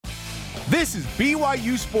This is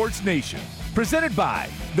BYU Sports Nation, presented by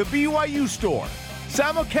the BYU Store.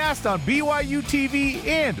 Simulcast on BYU TV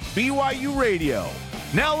and BYU Radio.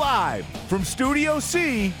 Now live from Studio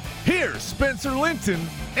C, here's Spencer Linton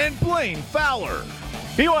and Blaine Fowler.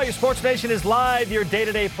 BYU Sports Nation is live, your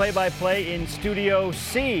day-to-day play-by-play in Studio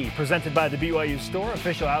C, presented by the BYU Store,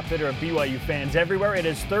 official outfitter of BYU fans everywhere. It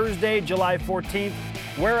is Thursday, July 14th.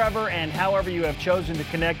 Wherever and however you have chosen to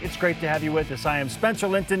connect, it's great to have you with us. I am Spencer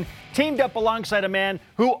Linton, teamed up alongside a man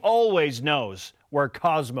who always knows where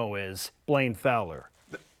Cosmo is, Blaine Fowler.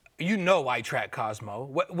 You know I track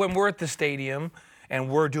Cosmo. When we're at the stadium and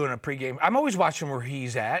we're doing a pregame, I'm always watching where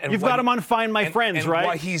he's at. And You've got him on Find My Friends, right?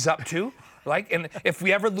 What he's up to. And if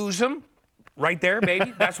we ever lose him, right there,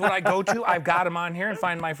 baby, that's what I go to. I've got him on here and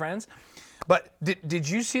Find My Friends. But did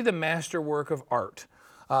you see the masterwork of art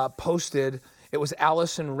posted? It was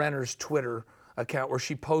Allison Renner's Twitter account where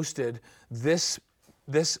she posted this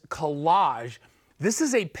collage. This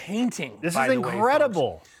is a painting. This is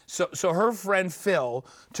incredible. So her friend Phil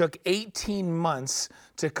took 18 months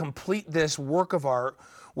to complete this work of art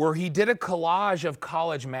where he did a collage of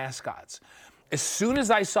college mascots. As soon as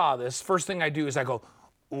I saw this, first thing I do is I go,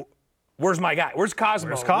 where's my guy? Where's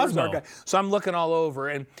Cosmo? Where's Cosmo? Where's our guy? So I'm looking all over,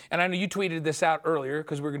 and I know you tweeted this out earlier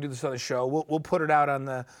because we're going to do this on the show. We'll put it out on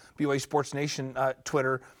the BYU Sports Nation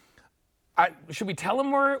Twitter. Should we tell him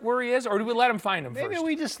where he is, or do we let him find him first? Maybe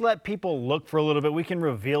we just let people look for a little bit. We can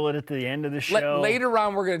reveal it at the end of the show. Later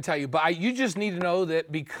on, we're going to tell you. But you just need to know that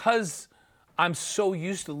because I'm so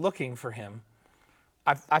used to looking for him,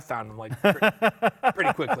 I found him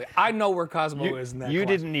pretty quickly. I know where Cosmo is in that You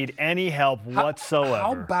didn't need any help whatsoever.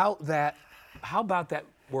 How about that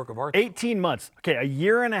work of art? 18 months. Okay, a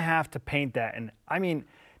year and a half to paint that. And I mean,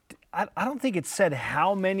 I don't think it said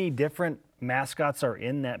how many different mascots are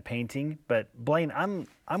in that painting, but Blaine,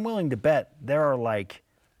 I'm willing to bet there are like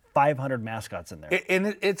 500 mascots in there.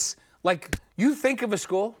 And it's like you think of a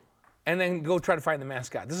school and then go try to find the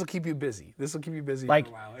mascot. This will keep you busy. For a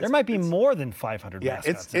while. There might be more than 500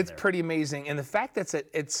 mascots. It's pretty amazing. And the fact that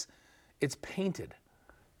it's painted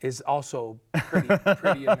is also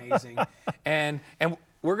pretty amazing. And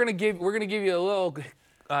we're gonna give you a little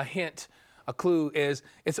hint. A clue is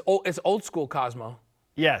it's old school Cosmo.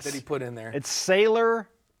 Yes. That he put in there. It's Sailor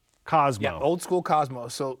Cosmo. Yeah, old school Cosmo.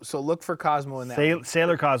 So look for Cosmo in that.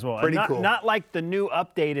 Sailor Cosmo. Pretty cool. Not like the new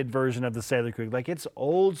updated version of the Sailor Creek. Like it's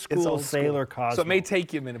old school Sailor Cosmo. So it may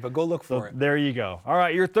take you a minute, but go look for it. There you go. All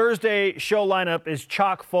right, your Thursday show lineup is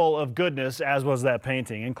chock full of goodness, as was that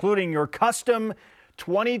painting, including your custom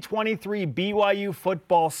 2023 BYU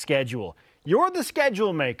football schedule. You're the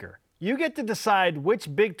schedule maker. You get to decide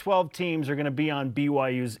which Big 12 teams are going to be on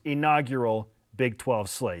BYU's inaugural Big 12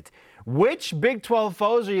 slate. Which Big 12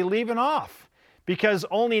 foes are you leaving off? Because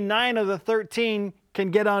only 9 of the 13 can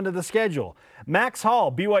get onto the schedule. Max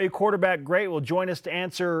Hall, BYU quarterback great, will join us to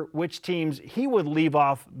answer which teams he would leave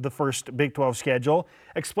off the first Big 12 schedule,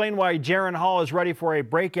 explain why Jaren Hall is ready for a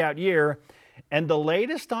breakout year, and the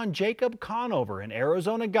latest on Jacob Conover, an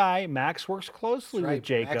Arizona guy. Max works closely with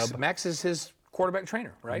Jacob. Max is his quarterback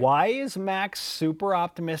trainer, right? Why is Max super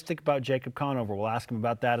optimistic about Jacob Conover? We'll ask him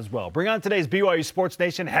about that as well. Bring on today's BYU Sports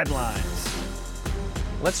Nation headlines.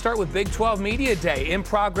 Let's start with Big 12 Media Day. In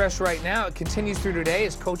progress right now. It continues through today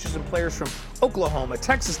as coaches and players from Oklahoma,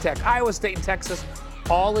 Texas Tech, Iowa State, and Texas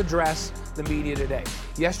all address the media today.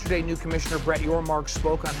 Yesterday, new Commissioner Brett Yormark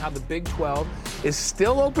spoke on how the Big 12 is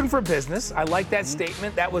still open for business. I like that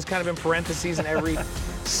statement. That was kind of in parentheses in every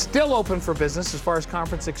still open for business as far as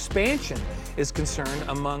conference expansion is concerned,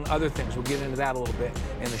 among other things. We'll get into that a little bit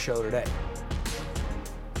in the show today.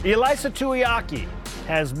 Elisa Tuiaki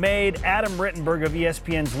has made Adam Rittenberg of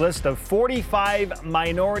ESPN's list of 45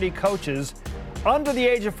 minority coaches under the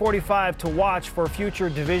age of 45 to watch for future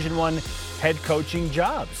Division I head coaching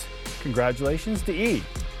jobs. Congratulations to E.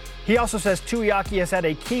 He also says Tuiaki has had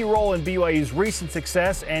a key role in BYU's recent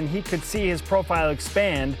success, and he could see his profile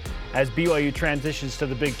expand as BYU transitions to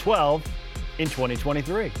the Big 12 in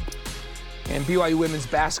 2023. And BYU women's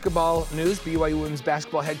basketball news. BYU women's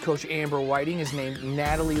basketball head coach Amber Whiting has named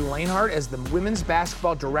Natalie Lanehart as the women's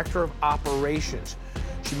basketball director of operations.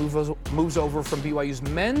 She moves over from BYU's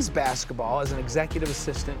men's basketball as an executive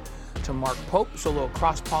assistant to Mark Pope, so a little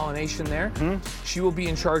cross-pollination there. She will be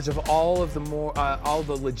in charge of all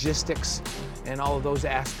the logistics and all of those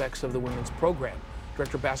aspects of the women's program.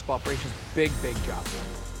 Director of basketball operations, big job.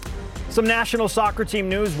 Some national soccer team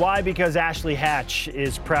news. Why? Because Ashley Hatch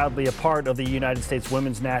is proudly a part of the United States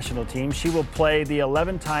women's national team. She will play the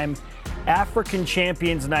 11-time African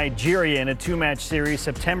champions Nigeria in a 2-match series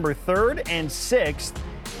September 3rd and 6th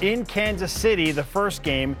in Kansas City. The first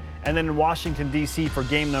game and then in Washington, D.C. for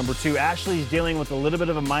game number 2. Ashley's dealing with a little bit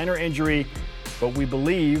of a minor injury, but we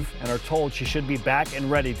believe and are told she should be back and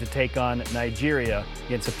ready to take on Nigeria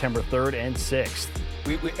in September 3rd and 6th.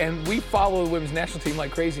 We follow the women's national team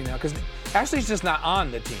like crazy now because Ashley's just not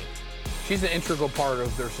on the team. She's an integral part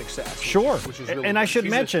of their success. Sure. Which is really and I should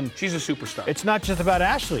mention, she's a superstar. It's not just about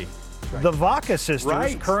Ashley. Right. The Vaca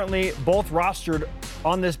sisters, currently both rostered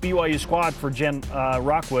on this BYU squad for Jen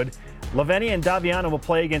Rockwood. Lavenia and Daviana will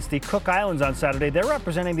play against the Cook Islands on Saturday. They're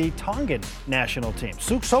representing the Tongan national team.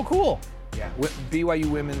 So cool. Yeah, BYU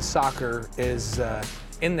women's soccer is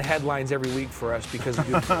in the headlines every week for us because of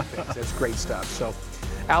doing great things. That's great stuff. So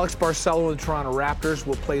Alex Barcelo and the Toronto Raptors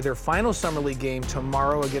will play their final Summer League game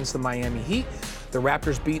tomorrow against the Miami Heat. The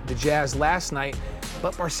Raptors beat the Jazz last night,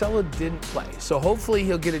 but Barcelo didn't play. So hopefully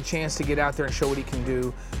he'll get a chance to get out there and show what he can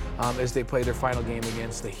do as they play their final game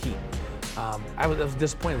against the Heat. I was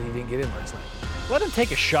disappointed he didn't get in last night. Let him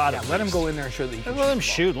take a shot. Yeah, let him go in there and show that he can Let him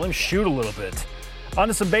shoot a little bit. On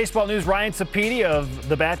to some baseball news. Ryan Sapedi of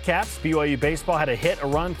the Batcats, BYU baseball, had a hit, a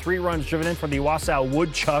run, 3 runs driven in for the Wausau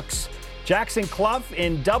Woodchucks. Jackson Clough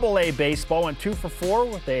in Double-A baseball went 2 for 4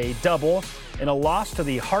 with a double in a loss to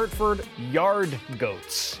the Hartford Yard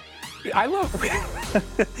Goats. I love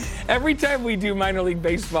every time we do minor league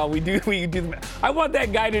baseball, we do. I want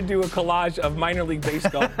that guy to do a collage of minor league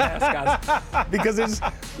baseball mascots because it's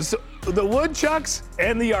the Woodchucks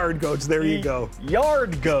and the Yard Goats. There you go.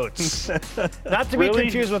 Yard Goats, not to be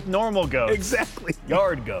confused with normal goats. Exactly.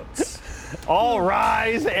 Yard Goats. All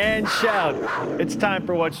rise and shout. It's time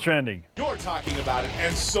for What's Trending. You're talking about it,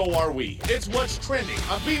 and so are we. It's What's Trending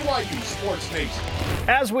on BYU Sports Nation.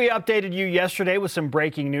 As we updated you yesterday with some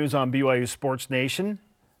breaking news on BYU Sports Nation,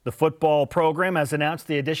 the football program has announced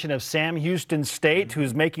the addition of Sam Houston State,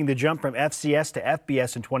 who's making the jump from FCS to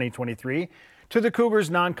FBS in 2023, to the Cougars'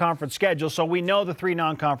 non-conference schedule. So we know the 3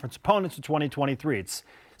 non-conference opponents in 2023. It's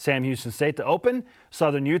Sam Houston State to open,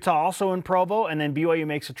 Southern Utah also in Provo, and then BYU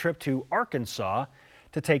makes a trip to Arkansas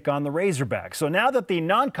to take on the Razorbacks. So now that the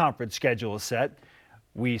non-conference schedule is set,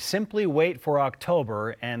 we simply wait for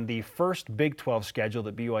October and the first Big 12 schedule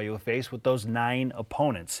that BYU will face with those 9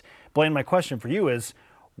 opponents. Blaine, my question for you is,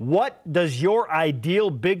 what does your ideal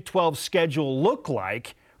Big 12 schedule look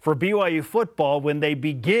like for BYU football when they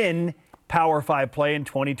begin Power 5 play in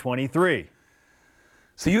 2023?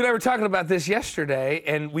 So you and I were talking about this yesterday,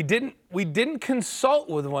 and we didn't consult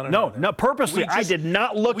with one another. No, purposely. I did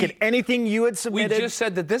not look at anything you had submitted. We just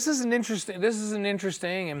said that this is an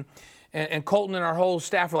interesting, and Colton and our whole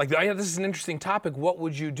staff were like, oh yeah, this is an interesting topic. What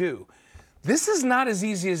would you do? This is not as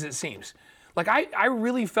easy as it seems. Like I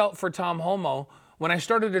really felt for Tom Holmoe when I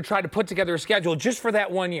started to try to put together a schedule just for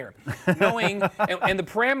that 1 year, knowing, and the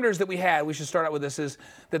parameters that we had, we should start out with this, is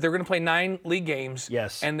that they're going to play 9 league games,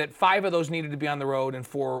 yes, and that 5 of those needed to be on the road and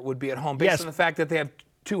 4 would be at home, based on the fact that they have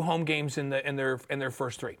 2 home games in their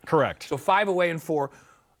first 3. Correct. So 5 away and 4.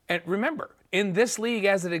 And remember, in this league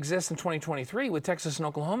as it exists in 2023 with Texas and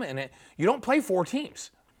Oklahoma in it, you don't play 4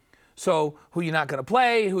 teams. So who you're not going to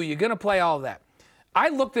play, who you're going to play, all of that. I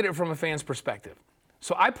looked at it from a fan's perspective.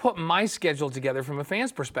 So I put my schedule together from a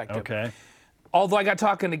fan's perspective. Okay. Although I got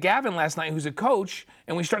talking to Gavin last night, who's a coach,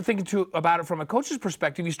 and we start thinking about it from a coach's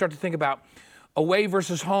perspective, you start to think about away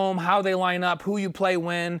versus home, how they line up, who you play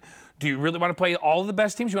when. Do you really want to play all of the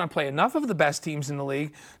best teams? You want to play enough of the best teams in the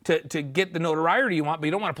league to get the notoriety you want, but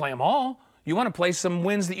you don't want to play them all. You want to play some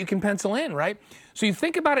wins that you can pencil in, right? So you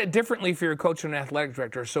think about it differently if you're a coach or an athletic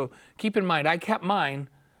director. So keep in mind, I kept mine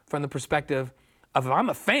from the perspective of, if I'm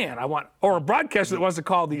a fan, or a broadcaster that wants to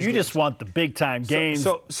call these games. You just want the big-time games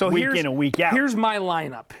so week in and week out. Here's my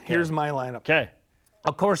lineup. Okay.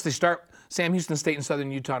 Of course, they start Sam Houston State and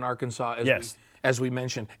Southern Utah and Arkansas, as we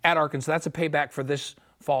mentioned, at Arkansas. That's a payback for this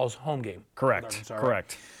fall's home game. Correct.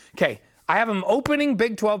 Correct. Okay. I have them opening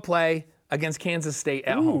Big 12 play against Kansas State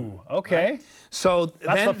at home. Okay. Right? So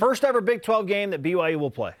that's the first ever Big 12 game that BYU will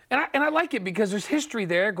play. And I like it because there's history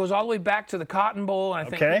there. It goes all the way back to the Cotton Bowl, and I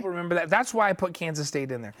think people remember that. That's why I put Kansas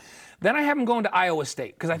State in there. Then I have them going to Iowa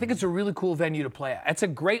State because I think it's a really cool venue to play at. It's a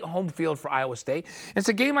great home field for Iowa State. It's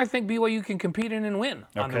a game I think BYU can compete in and win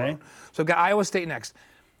on the road. So I've got Iowa State next.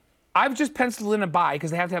 I've just penciled in a bye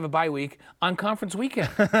because they have to have a bye week on conference weekend.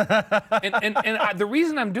 and the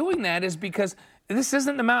reason I'm doing that is because this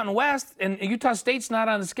isn't the Mountain West, and Utah State's not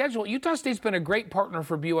on the schedule. Utah State's been a great partner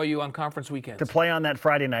for BYU on conference weekends. To play on that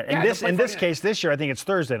Friday night. And in this case, this year, I think it's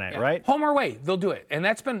Thursday night, right? Home or away, they'll do it. And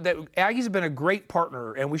Aggies have been a great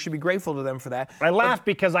partner, and we should be grateful to them for that. I laugh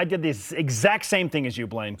because I did the exact same thing as you,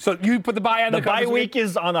 Blaine. So you put the bye on the bye week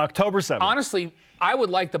is on October 7th. Honestly, I would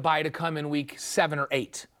like the bye to come in week 7 or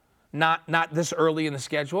 8. Not this early in the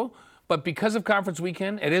schedule, but because of conference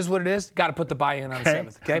weekend, it is what it is. Got to put the bye-in on the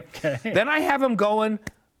 7th, Okay. Then I have them going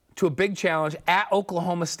to a big challenge at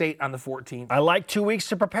Oklahoma State on the 14th. I like 2 weeks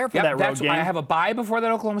to prepare for that road game. I have a bye before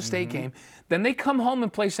that Oklahoma State game. Then they come home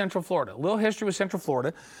and play Central Florida. A little history with Central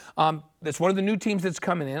Florida. That's one of the new teams that's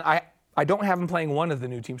coming in. I don't have them playing one of the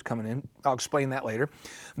new teams coming in. I'll explain that later.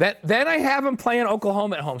 Then I have them playing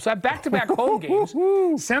Oklahoma at home. So I have back-to-back home games.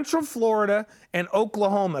 Central Florida and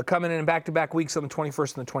Oklahoma coming in back-to-back weeks on the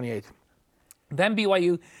 21st and the 28th. Then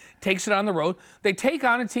BYU takes it on the road. They take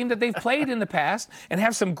on a team that they've played in the past and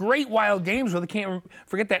have some great wild games where they can't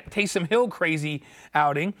forget that Taysom Hill crazy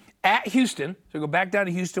outing at Houston. So go back down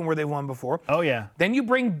to Houston where they won before. Oh, yeah. Then you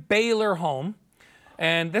bring Baylor home.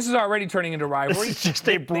 And this is already turning into rivalry. This is just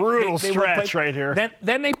a brutal stretch right here.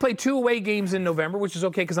 Then they play 2 away games in November, which is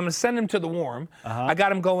okay because I'm going to send them to the Warm. I got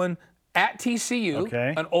them going at TCU,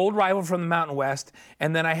 an old rival from the Mountain West,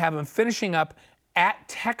 and then I have them finishing up at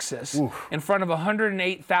Texas in front of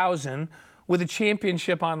 108,000 with a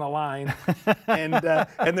championship on the line. and they're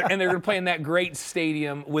going to play in that great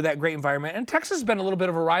stadium with that great environment. And Texas has been a little bit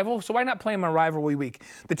of a rival, so why not play them on rivalry week?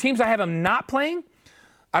 The teams I have them not playing,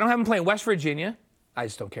 I don't have them playing West Virginia. I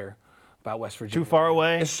just don't care about West Virginia. Too far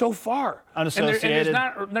away? It's so far. Unassociated.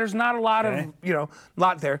 And there's not a lot of,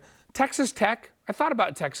 lot there. Texas Tech, I thought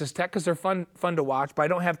about Texas Tech because they're fun to watch, but I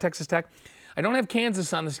don't have Texas Tech. I don't have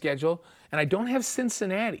Kansas on the schedule, and I don't have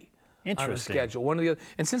Cincinnati on the schedule. One of the other,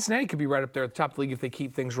 and Cincinnati could be right up there at the top of the league if they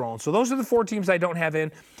keep things rolling. So those are the 4 teams I don't have in.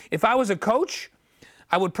 If I was a coach,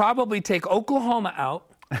 I would probably take Oklahoma out.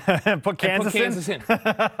 Put Kansas in.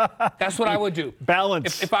 That's what I would do.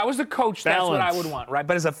 Balance. If I was the coach, that's what I would want, right?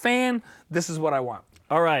 But as a fan, this is what I want.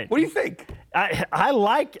 All right. What do you think?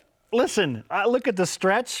 Listen, I look at the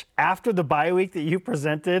stretch after the bye week that you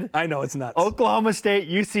presented. I know, it's nuts. Oklahoma State,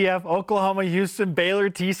 UCF, Oklahoma, Houston, Baylor,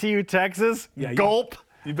 TCU, Texas. Yeah, Gulp.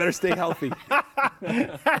 You better stay healthy.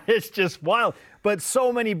 It's just wild. But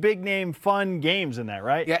so many big-name, fun games in that,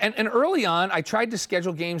 right? Yeah, and early on, I tried to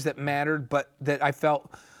schedule games that mattered, but that I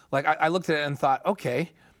felt like I looked at it and thought,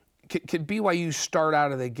 okay, could BYU start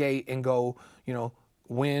out of the gate and go,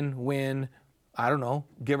 win, I don't know,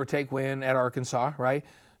 give or take win at Arkansas, right?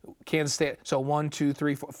 Kansas State, so 1, 2,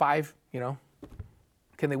 3, 4, 5,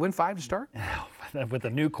 Can they win 5 to start? With a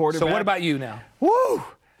new quarterback. So what about you now? Woo!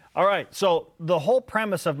 All right, so the whole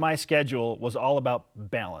premise of my schedule was all about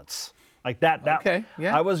balance. Like that okay,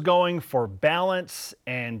 yeah. I was going for balance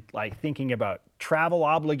and like thinking about travel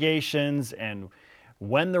obligations and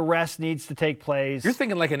when the rest needs to take place. You're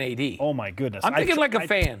thinking like an AD. Oh my goodness. I'm thinking like a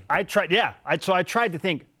fan. I tried to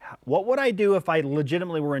think, what would I do if I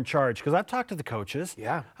legitimately were in charge? Because I've talked to the coaches.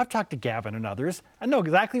 Yeah. I've talked to Gavin and others. I know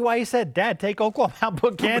exactly why he said, Dad, take Oklahoma out,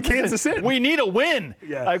 put Kansas in. We need a win.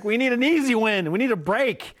 Yeah. Like we need an easy win. We need a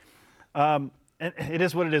break. And it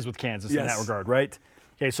is what it is with Kansas in that regard, right?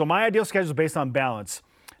 Okay, so my ideal schedule is based on balance.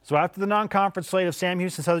 So after the non-conference slate of Sam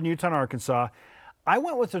Houston, Southern Utah, and Arkansas, I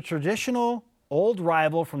went with a traditional old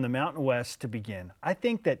rival from the Mountain West to begin. I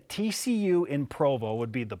think that TCU in Provo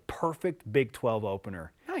would be the perfect Big 12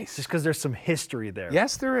 opener. Nice. Just because there's some history there.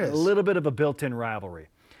 Yes, there is. A little bit of a built-in rivalry.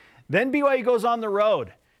 Then BYU goes on the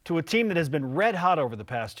road to a team that has been red hot over the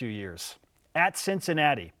past 2 years, at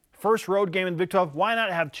Cincinnati. First road game in the Big 12. Why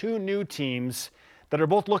not have 2 new teams that are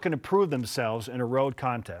both looking to prove themselves in a road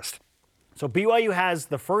contest? So BYU has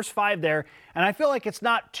the first 5 there, and I feel like it's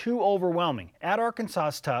not too overwhelming. At Arkansas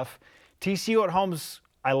is tough. TCU at home's,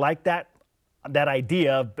 I like that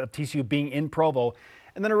idea of TCU being in Provo.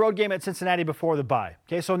 And then a road game at Cincinnati before the bye.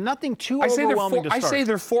 Okay, so nothing too overwhelming to start. I say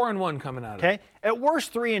they're 4-1 coming out of it. Okay, at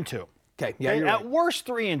worst 3-2. Okay, yeah, you're right. At worst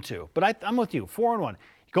 3-2, but I'm with you, 4-1.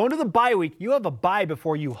 Go into the bye week, you have a bye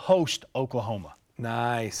before you host Oklahoma.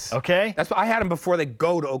 Nice. Okay? That's what I had them before they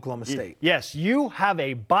go to Oklahoma State. Yes, you have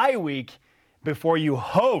a bye week before you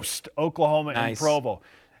host Oklahoma in Provo.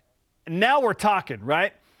 Now we're talking,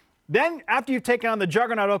 right? Then after you've taken on the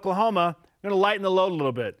juggernaut Oklahoma, you're going to lighten the load a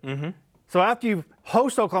little bit. Mm-hmm. So after you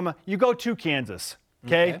host Oklahoma, you go to Kansas,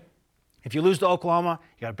 okay? If you lose to Oklahoma,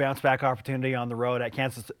 you got a bounce back opportunity on the road at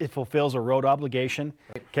Kansas. It fulfills a road obligation,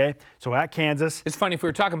 okay? So at Kansas. It's funny, if we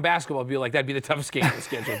were talking basketball, I'd be like, that'd be the toughest game in the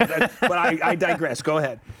schedule. But I digress. Go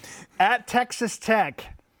ahead. At Texas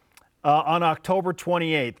Tech on October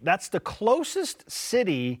 28th. That's the closest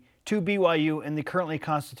city to BYU in the currently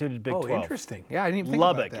constituted Big 12. Oh, interesting. Yeah, I didn't even think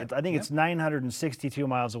Lubbock. about that. I think it's 962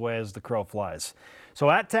 miles away as the crow flies. So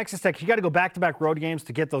at Texas Tech, you got to go back-to-back road games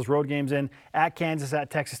to get those road games in. At Kansas, at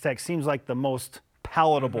Texas Tech seems like the most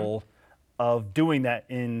palatable of doing that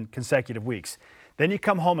in consecutive weeks. Then you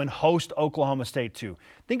come home and host Oklahoma State too.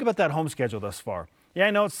 Think about that home schedule thus far. Yeah,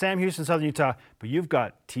 I know it's Sam Houston, Southern Utah, but you've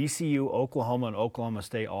got TCU, Oklahoma, and Oklahoma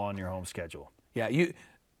State all on your home schedule. Yeah,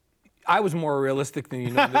 I was more realistic than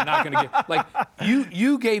you know. They're not going to get like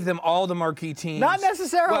you gave them all the marquee teams. Not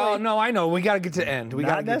necessarily. Well, no, I know. We got to get to the end.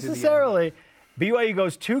 Not necessarily. BYU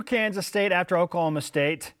goes to Kansas State after Oklahoma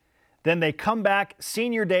State. Then they come back.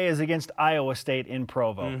 Senior day is against Iowa State in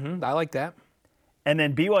Provo. Mm-hmm. I like that. And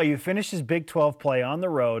then BYU finishes Big 12 play on the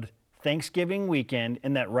road Thanksgiving weekend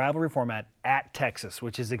in that rivalry format at Texas,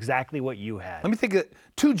 which is exactly what you had. Let me think of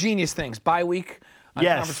two genius things: bye week on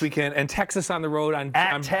conference weekend, and Texas on the road on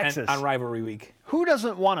Texas on rivalry week. Who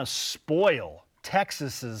doesn't want to spoil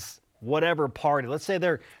Texas's whatever party? Let's say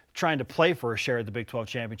they're trying to play for a share of the Big 12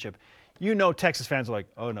 championship. You know, Texas fans are like,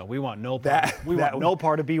 "Oh no, we want no part. Want no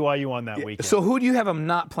part of BYU on that weekend." So who do you have them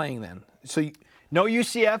not playing then? So no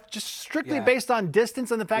UCF, just strictly based on distance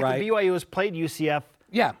and the fact that BYU has played UCF.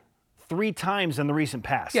 3 times in the recent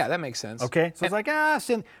past. Yeah, that makes sense. Okay, so it's like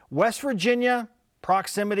West Virginia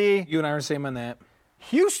proximity. You and I are the same on that.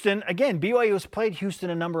 Houston, again, BYU has played Houston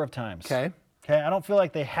a number of times. Okay, I don't feel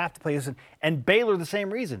like they have to play Houston. And Baylor, the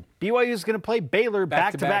same reason. BYU is going to play Baylor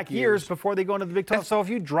back-to-back years before they go into the Big 12. So if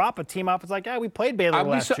you drop a team off, it's like, we played Baylor the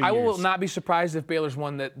last 2 years. I will not be surprised if Baylor's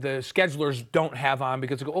one that the schedulers don't have on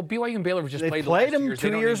because they go, BYU and Baylor have just played the last 2 years. They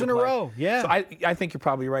played them 2 years in a row. Yeah. So I think you're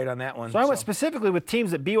probably right on that one. So I went specifically with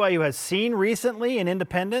teams that BYU has seen recently in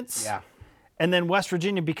Independence. Yeah. And then West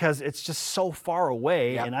Virginia because it's just so far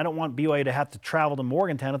away, and I don't want BYU to have to travel to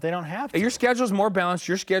Morgantown if they don't have to. Your schedule's more balanced.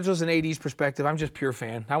 Your schedule's an AD's perspective. I'm just pure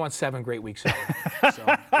fan. I want 7 great weeks out.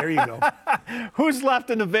 So there you go. Who's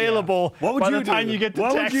left and available by the time you get to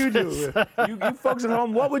Texas? What would you do? you folks at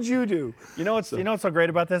home, what would you do? You know what's so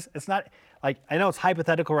great about this? It's not like I know it's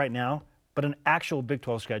hypothetical right now, but an actual Big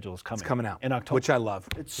 12 schedule is coming. It's coming out in October, which I love.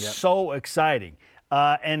 It's so exciting,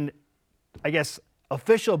 and I guess.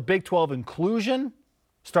 Official Big 12 inclusion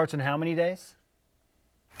starts in how many days?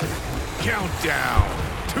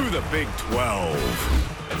 Countdown to the Big 12.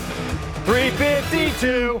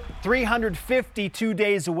 352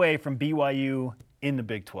 days away from BYU in the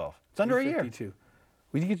Big 12. It's under a year.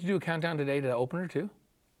 Would you get to do a countdown today to the opener too?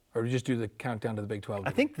 Or just do the countdown to the Big 12?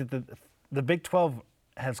 I think that the Big 12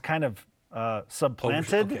 has kind of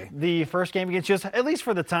supplanted the first game against us, at least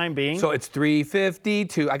for the time being. So it's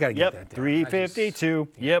 352. I got to get that down. 352.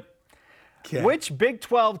 Yep. Okay. Which Big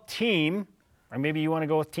 12 team, or maybe you want to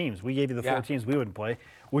go with teams, we gave you the 4 teams we wouldn't play,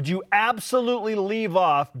 would you absolutely leave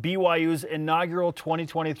off BYU's inaugural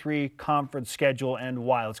 2023 conference schedule and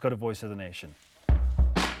why? Let's go to Voice of the Nation.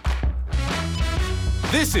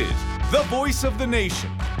 This is the Voice of the Nation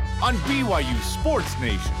on BYU Sports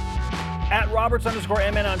Nation. At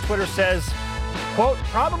Roberts_MN on Twitter says, quote,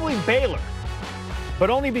 probably Baylor, but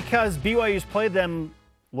only because BYU's played them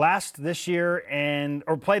last year and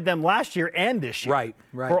this year. Right.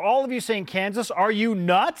 For all of you saying Kansas, are you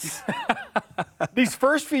nuts? These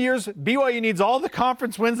first few years, BYU needs all the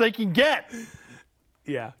conference wins they can get.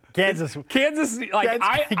 Yeah. Kansas,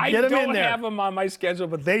 I don't have them on my schedule,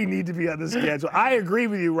 but they need to be on the schedule. I agree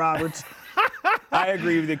with you, Roberts. I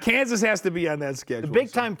agree with you. Kansas has to be on that schedule. The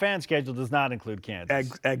big-time fan schedule does not include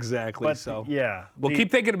Kansas. Exactly. But, so, We'll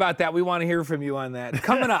keep thinking about that. We want to hear from you on that.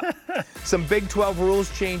 Coming up, some Big 12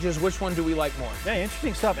 rules changes. Which one do we like more? Yeah,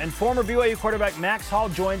 interesting stuff. And former BYU quarterback Max Hall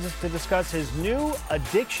joins us to discuss his new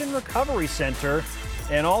Addiction Recovery Center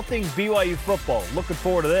and all things BYU football. Looking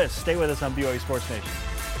forward to this. Stay with us on BYU Sports Nation.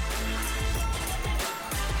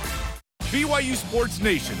 BYU Sports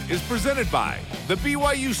Nation is presented by The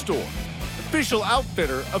BYU Store, official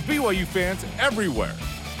outfitter of BYU fans everywhere.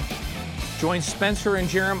 Join Spencer and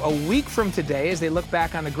Jerem a week from today as they look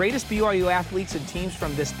back on the greatest BYU athletes and teams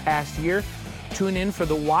from this past year. Tune in for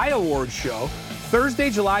the Y Awards show Thursday,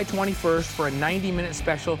 July 21st for a 90-minute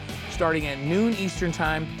special starting at noon Eastern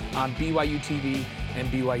Time on BYU TV and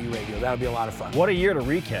BYU Radio. That'll be a lot of fun. What a year to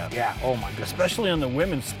recap. Yeah, oh my goodness. Especially on the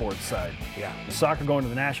women's sports side. Yeah. The soccer going to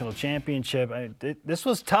the national championship. This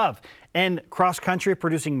was tough. And cross country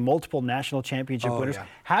producing multiple national championship winners. Yeah.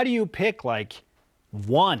 How do you pick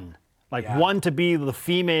one? One to be the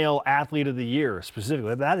female athlete of the year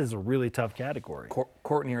specifically? That is a really tough category.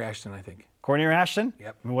 Courtney or Ashton, I think. Courtney or Ashton?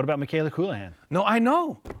 Yep. I mean, what about Michaela Coulihan? No, I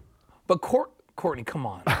know. But Courtney, come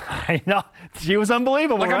on. I know. She was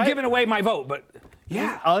unbelievable, right? I'm giving away my vote, but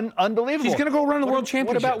yeah. Unbelievable. She's going to go run the World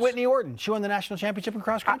Championship. What about Whitney Orton? She won the national championship in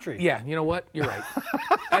cross country. Yeah, you know what? You're right.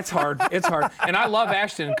 That's hard. It's hard. And I love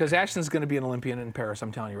Ashton because Ashton's going to be an Olympian in Paris,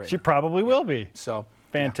 I'm telling you right now. She probably will be. So,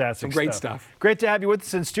 fantastic some great stuff. Great to have you with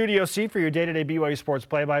us in Studio C for your day-to-day BYU Sports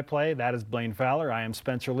play-by-play. That is Blaine Fowler. I am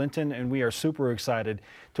Spencer Linton, and we are super excited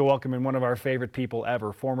to welcome in one of our favorite people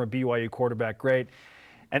ever, former BYU quarterback great,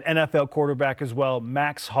 and NFL quarterback as well.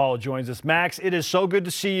 Max Hall joins us. Max, it is so good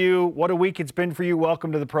to see you. What a week it's been for you.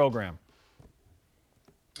 Welcome to the program.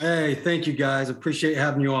 Hey, thank you guys. Appreciate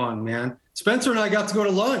having you on, man. Spencer and I got to go to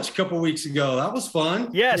lunch a couple weeks ago. That was fun.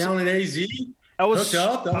 Yes. Down in AZ. Hooked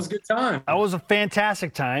up. That was a good time. That was a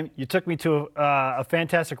fantastic time. You took me to a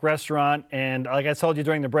fantastic restaurant, and like I told you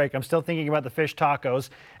during the break, I'm still thinking about the fish tacos,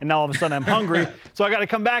 and now all of a sudden I'm hungry, so I got to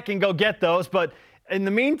come back and go get those. But in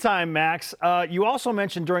the meantime, Max, you also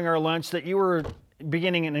mentioned during our lunch that you were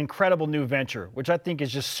beginning an incredible new venture, which I think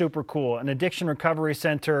is just super cool, an addiction recovery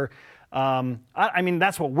center. I mean,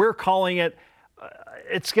 that's what we're calling it.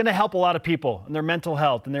 It's going to help a lot of people in their mental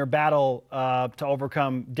health and their battle to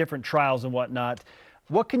overcome different trials and whatnot.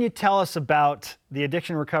 What can you tell us about the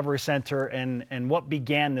Addiction Recovery Center and what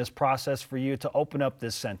began this process for you to open up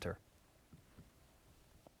this center?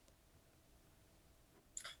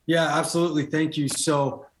 Yeah, absolutely. Thank you.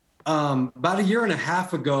 So about a year and a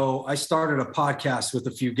half ago, I started a podcast with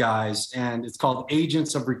a few guys, and it's called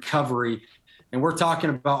Agents of Recovery. And we're talking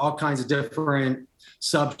about all kinds of different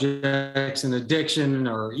subjects and addiction,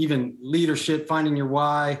 or even leadership, finding your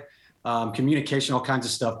why, communication, all kinds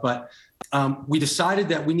of stuff. But we decided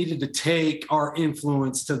that we needed to take our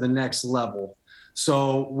influence to the next level.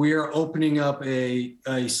 So we're opening up a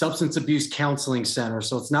substance abuse counseling center.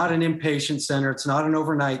 So it's not an inpatient center. It's not an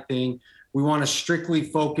overnight thing. We want to strictly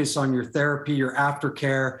focus on your therapy, your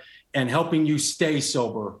aftercare, and helping you stay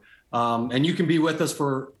sober. And you can be with us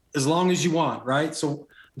for as long as you want, right? So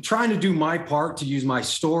I'm trying to do my part to use my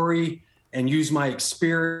story and use my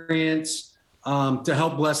experience to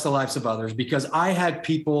help bless the lives of others, because I had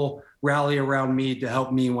people rally around me to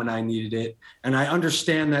help me when I needed it. And I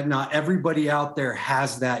understand that not everybody out there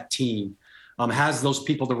has that team, has those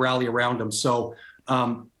people to rally around them. So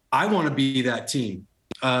I want to be that team.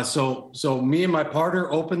 So me and my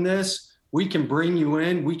partner open this. We can bring you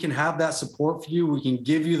in. We can have that support for you. We can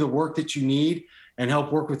give you the work that you need and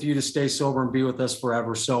help work with you to stay sober and be with us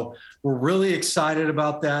forever. So we're really excited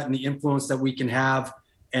about that and the influence that we can have.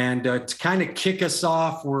 And to kind of kick us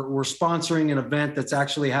off, we're sponsoring an event that's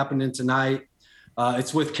actually happening tonight.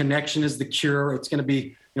 It's with Connection is the Cure. It's going to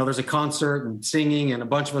be, there's a concert and singing, and a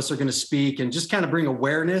bunch of us are going to speak and just kind of bring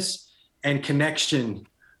awareness and connection.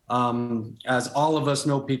 As all of us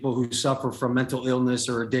know people who suffer from mental illness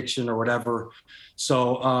or addiction or whatever.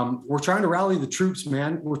 So we're trying to rally the troops,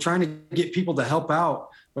 man. We're trying to get people to help out,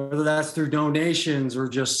 whether that's through donations or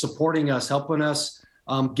just supporting us, helping us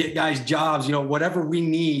get guys jobs, whatever we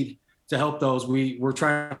need to help those. We're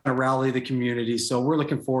trying to rally the community. So we're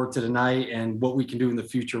looking forward to tonight and what we can do in the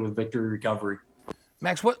future with Victory Recovery.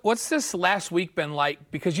 Max, what's this last week been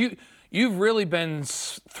like? Because you've really been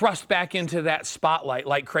thrust back into that spotlight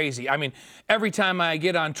like crazy. I mean, every time I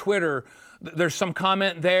get on Twitter, there's some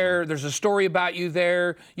comment there. There's a story about you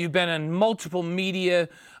there. You've been in multiple media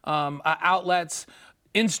outlets,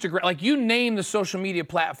 Instagram, like you name the social media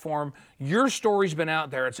platform, your story's been out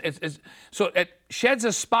there. So it sheds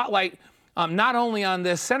a spotlight not only on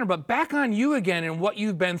this center, but back on you again and what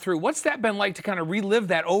you've been through. What's that been like to kind of relive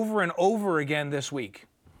that over and over again this week?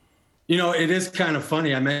 It is kind of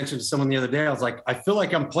funny. I mentioned to someone the other day, I was like, I feel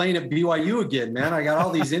like I'm playing at BYU again, man. I got all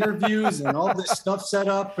these interviews and all this stuff set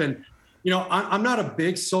up. And, I'm not a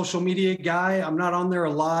big social media guy. I'm not on there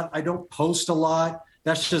a lot. I don't post a lot.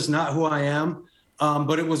 That's just not who I am.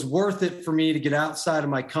 But it was worth it for me to get outside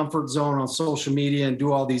of my comfort zone on social media and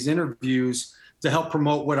do all these interviews to help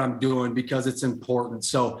promote what I'm doing, because it's important.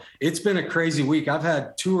 So it's been a crazy week. I've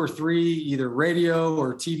had 2 or 3 either radio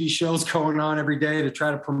or TV shows going on every day to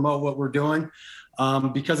try to promote what we're doing,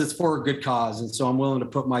 because it's for a good cause. And so I'm willing to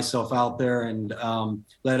put myself out there and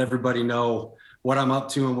let everybody know what I'm up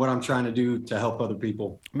to and what I'm trying to do to help other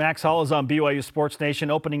people. Max Hall is on BYU Sports Nation,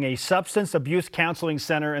 opening a substance abuse counseling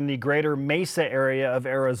center in the greater Mesa area of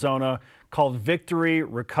Arizona called Victory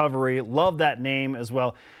Recovery. Love that name as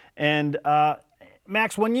well. And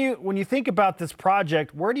Max, when you think about this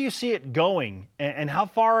project, where do you see it going, and how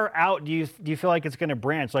far out do you feel like it's going to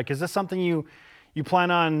branch? Like, is this something you plan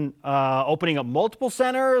on opening up multiple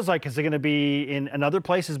centers? Like, is it going to be in other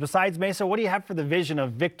places besides Mesa? What do you have for the vision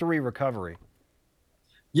of Victory Recovery?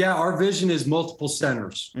 Yeah, our vision is multiple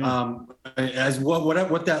centers. As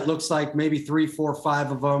what that looks like, maybe 3, 4,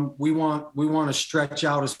 5 of them. We want to stretch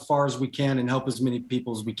out as far as we can and help as many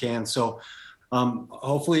people as we can. So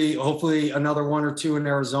hopefully another 1 or 2 in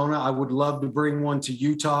Arizona. I would love to bring one to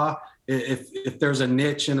Utah if there's a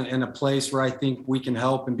niche and a place where I think we can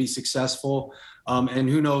help and be successful. And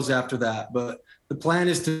who knows after that. But the plan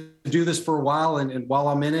is to do this for a while, and while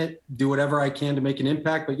I'm in it, do whatever I can to make an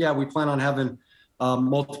impact. But yeah, we plan on having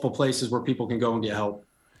multiple places where people can go and get help.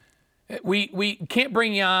 We can't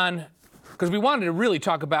bring you on because we wanted to really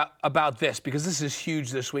talk about this because this is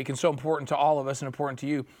huge this week and so important to all of us and important to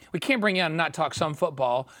you. We can't bring you on and not talk some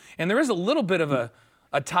football. And there is a little bit of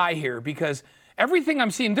a tie here because everything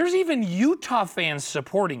I'm seeing, there's even Utah fans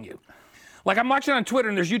supporting you. Like I'm watching on Twitter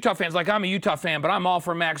and there's Utah fans, like I'm a Utah fan, but I'm all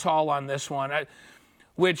for Max Hall on this one.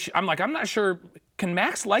 Which I'm like, I'm not sure, can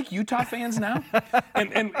Max like Utah fans now?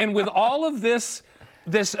 and with all of this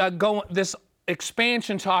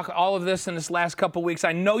expansion talk, all of this in this last couple weeks,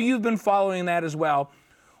 I know you've been following that as well.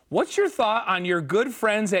 What's your thought on your good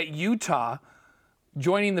friends at Utah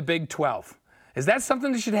joining the Big 12? Is that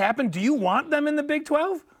something that should happen? Do you want them in the Big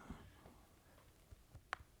 12?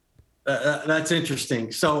 That's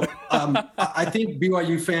interesting. So I think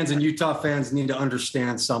BYU fans and Utah fans need to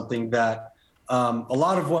understand something that a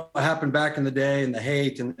lot of what happened back in the day and the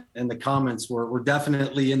hate and the comments were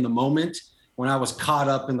definitely in the moment when I was caught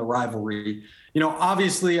up in the rivalry.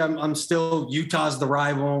 Obviously I'm still Utah's the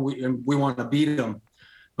rival and we want to beat them.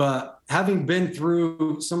 But having been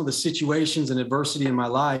through some of the situations and adversity in my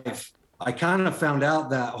life, I kind of found out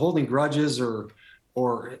that holding grudges or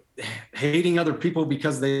hating other people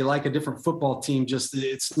because they like a different football team,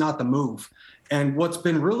 it's not the move. And what's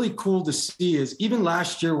been really cool to see is even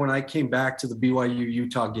last year when I came back to the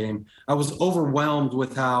BYU-Utah game, I was overwhelmed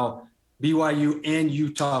with how BYU and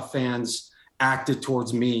Utah fans acted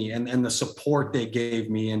towards me and the support they gave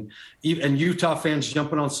me. And Utah fans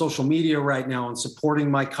jumping on social media right now and supporting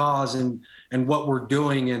my cause and what we're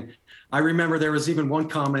doing. And I remember there was even one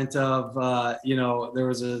comment of, there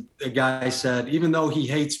was a guy said, even though he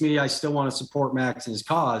hates me, I still want to support Max and his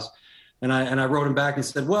cause. And I wrote him back and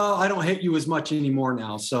said, well, I don't hate you as much anymore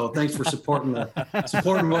now. So thanks for supporting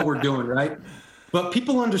what we're doing, right? But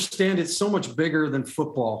people understand it's so much bigger than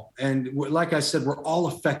football. And like I said, we're all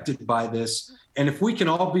affected by this. And if we can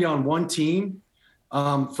all be on one team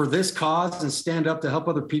for this cause and stand up to help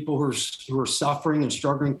other people who are suffering and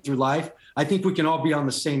struggling through life, I think we can all be on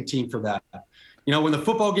the same team for that. When the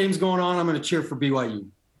football game's going on, I'm going to cheer for BYU,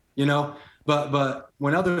 but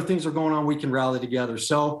when other things are going on, we can rally together.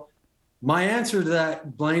 So my answer to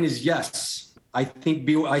that, Blaine, is yes. I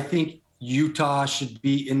think Utah should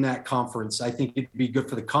be in that conference. I think it'd be good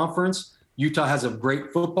for the conference. Utah has a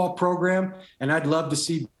great football program, and I'd love to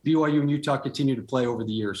see BYU and Utah continue to play over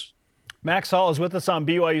the years. Max Hall is with us on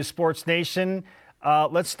BYU Sports Nation.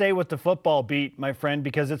 Let's stay with the football beat, my friend,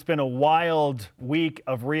 because it's been a wild week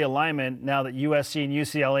of realignment now that USC and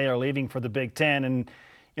UCLA are leaving for the Big Ten. And,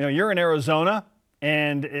 you're in Arizona,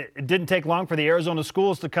 and it didn't take long for the Arizona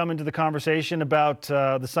schools to come into the conversation about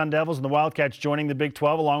the Sun Devils and the Wildcats joining the Big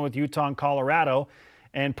 12 along with Utah and Colorado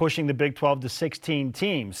and pushing the Big 12 to 16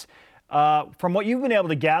 teams. From what you've been able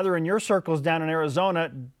to gather in your circles down in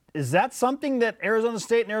Arizona, is that something that Arizona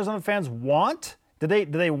State and Arizona fans want? Do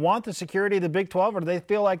they want the security of the Big 12, or do they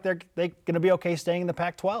feel like they're going to be okay staying in the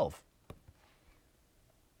Pac-12?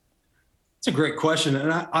 It's a great question,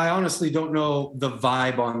 and I honestly don't know the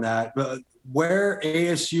vibe on that. But where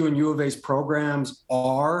ASU and U of A's programs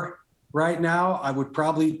are right now, I would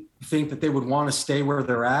probably think that they would want to stay where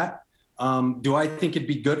they're at. Do I think it'd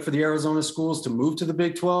be good for the Arizona schools to move to the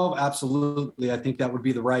Big 12? Absolutely. I think that would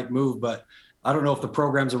be the right move, but I don't know if the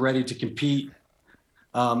programs are ready to compete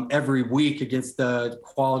every week against the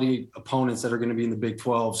quality opponents that are going to be in the Big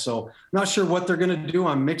 12. So I'm not sure what they're going to do.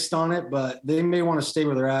 I'm mixed on it, but they may want to stay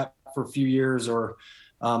where they're at for a few years, or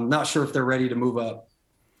not sure if they're ready to move up.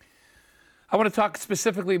 I want to talk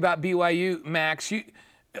specifically about BYU, Max.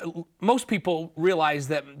 Most people realize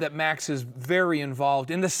that Max is very involved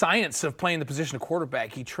in the science of playing the position of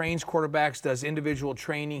quarterback. He trains quarterbacks, does individual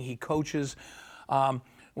training, he coaches.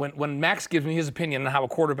 When Max gives me his opinion on how a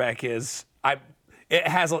quarterback is,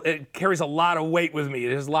 it carries a lot of weight with me.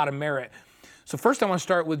 It has a lot of merit. So first I want to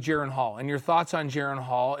start with Jaren Hall and your thoughts on Jaren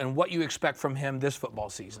Hall and what you expect from him this football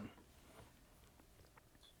season.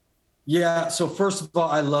 Yeah, so first of all,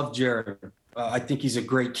 I love Jaren. I think he's a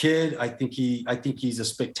great kid. I think he's a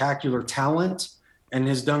spectacular talent and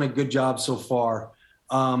has done a good job so far.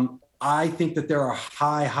 I think that there are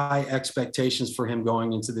high expectations for him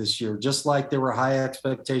going into this year, just like there were high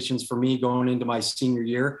expectations for me going into my senior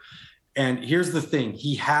year. And here's the thing,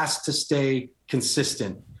 he has to stay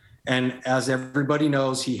consistent. And as everybody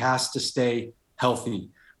knows, he has to stay healthy.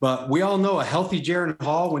 But we all know a healthy Jaren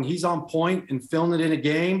Hall, when he's on point and filling it in a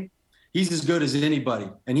game, he's as good as anybody.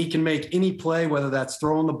 And he can make any play, whether that's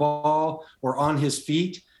throwing the ball or on his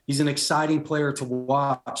feet. He's an exciting player to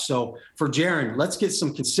watch. So for Jaren, let's get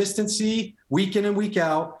some consistency week in and week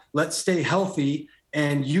out. Let's stay healthy.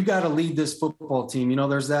 And you got to lead this football team. You know,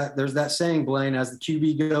 there's that saying, Blaine, as the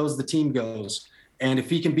QB goes, the team goes. And if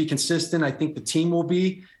he can be consistent, I think the team will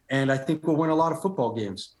be. and I think we'll win a lot of football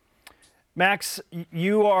games. Max,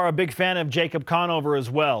 you are a big fan of Jacob Conover as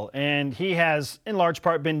well, and he has, in large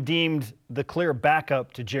part, been deemed the clear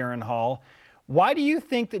backup to Jaren Hall. Why do you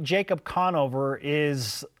think that Jacob Conover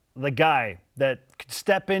is the guy that could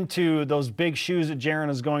step into those big shoes that Jaren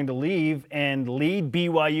is going to leave and lead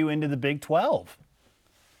BYU into the Big 12?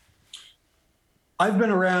 I've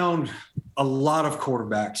been around a lot of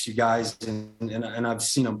quarterbacks, you guys, and I've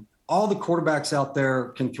seen them. All the quarterbacks out there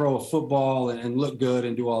can throw a football and look good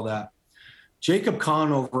and do all that. Jacob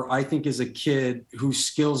Conover, I think, is a kid whose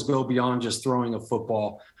skills go beyond just throwing a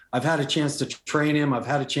football. I've had a chance to train him. I've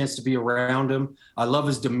had a chance to be around him. I love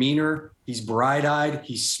his demeanor. He's bright-eyed.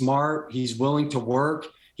 He's smart. He's willing to work.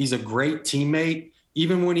 He's a great teammate.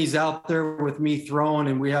 Even when he's out there with me throwing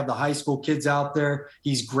and we have the high school kids out there,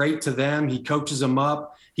 he's great to them. He coaches them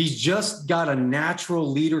up. He's just got a natural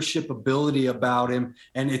leadership ability about him,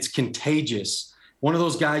 and it's contagious. One of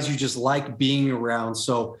those guys you just like being around.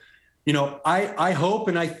 So, you know, I hope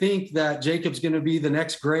and I think that Jacob's going to be the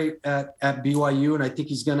next great at BYU, and I think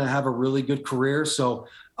he's going to have a really good career. So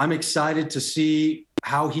I'm excited to see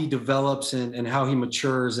how he develops and how he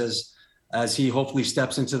matures as he hopefully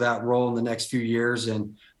steps into that role in the next few years.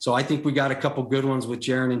 And so I think we got a couple good ones with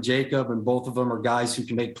Jaren and Jacob, and both of them are guys who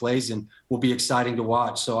can make plays and will be exciting to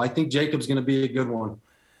watch. So I think Jacob's going to be a good one.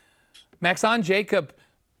 Max, on Jacob,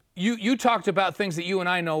 you talked about things that you and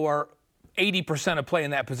I know are 80% of play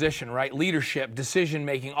in that position, right? Leadership,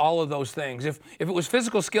 decision-making, all of those things. If it was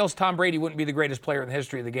physical skills, Tom Brady wouldn't be the greatest player in the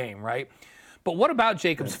history of the game, right? But what about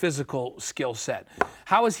Jacob's physical skill set?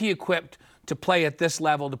 How is he equipped to play at this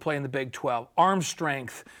level, to play in the Big 12? Arm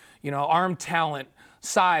strength, arm talent,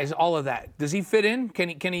 size, all of that. Does he fit in?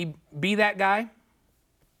 Can he be that guy?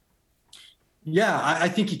 Yeah, I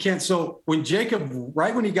think he can. So when Jacob,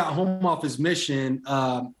 right when he got home off his mission,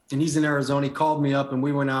 and he's in Arizona, he called me up and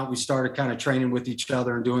we went out. We started kind of training with each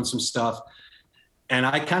other and doing some stuff. And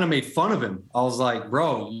I kind of made fun of him. I was like,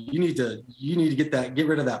 bro, you need to get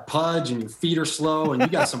rid of that pudge, and your feet are slow and you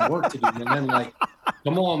got some work to do. And then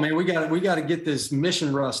come on, man, we got to get this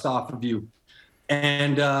mission rust off of you.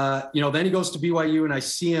 And, then he goes to BYU and I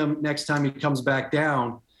see him next time he comes back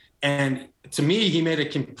down. And to me, he made a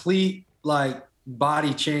complete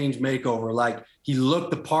body change makeover. He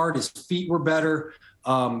looked the part, his feet were better.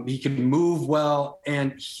 He could move well,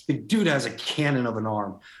 and the dude has a cannon of an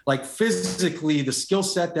arm. Physically, the skill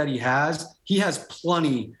set that he has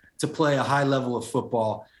plenty to play a high level of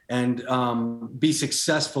football and be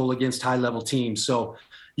successful against high level teams. So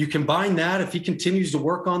you combine that, if he continues to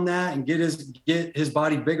work on that and get his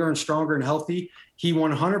body bigger and stronger and healthy, he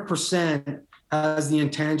 100% has the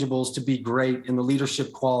intangibles to be great in the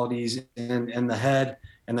leadership qualities and the head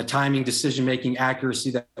and the timing, decision-making, accuracy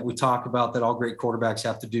that we talk about that all great quarterbacks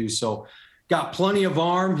have to do. So got plenty of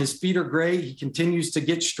arm. His feet are great. He continues to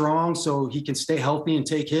get strong so he can stay healthy and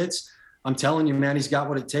take hits. I'm telling you, man, he's got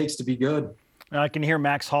what it takes to be good. I can hear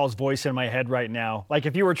Max Hall's voice in my head right now.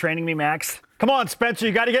 If you were training me, Max, come on, Spencer,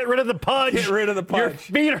 you got to get rid of the pudge. Get rid of the pudge. Your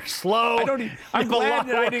feet are slow. I'm glad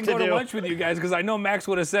that I didn't go to lunch with you guys, because I know Max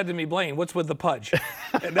would have said to me, Blaine, what's with the pudge?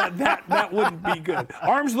 And that wouldn't be good.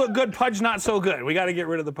 Arms look good, pudge not so good. We got to get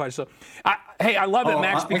rid of the pudge. So, I love it,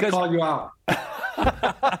 Max, because I call you out.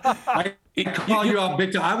 I call you out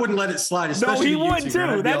big time. I wouldn't let it slide. Especially no, he would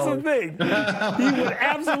too. That's the thing. He would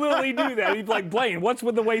absolutely do that. He'd be like, Blaine, what's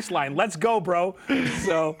with the waistline? Let's go, bro.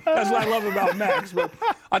 So that's what I love about Max. But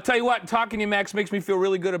I'll tell you what, talking to you, Max, makes me feel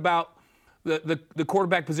really good about the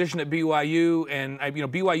quarterback position at BYU. And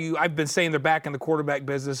BYU, I've been saying they're back in the quarterback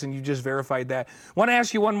business, and you just verified that. I want to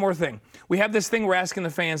ask you one more thing. We have this thing we're asking the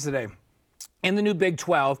fans today. In the new Big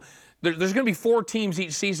 12, there's going to be 4 teams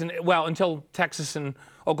each season, well, until Texas and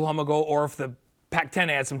Oklahoma go, or if the Pac-10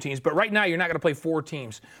 adds some teams. But right now, you're not going to play 4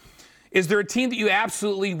 teams. Is there a team that you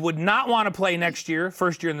absolutely would not want to play next year,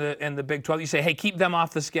 first year in the Big 12? You say, hey, keep them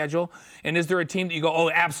off the schedule. And is there a team that you go, oh,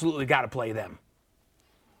 absolutely got to play them?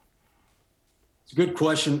 It's a good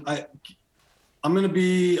question. I'm going to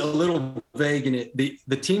be a little vague in it.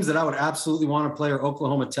 The teams that I would absolutely want to play are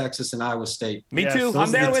Oklahoma, Texas, and Iowa State. Me too.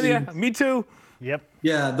 I'm there with you. Me too. Yep.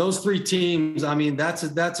 Yeah, those 3 teams,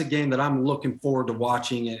 that's a game that I'm looking forward to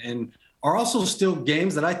watching, and are also still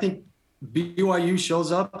games that I think BYU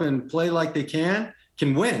shows up and play like they can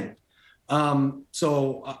win.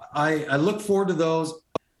 So I look forward to those.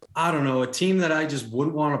 I don't know, a team that I just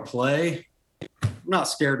wouldn't want to play. not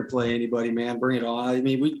scared to play anybody, man. Bring it on. I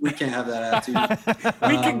mean, we can't have that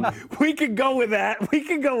attitude. We could go with that. We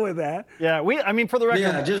could go with that. Yeah, for the record.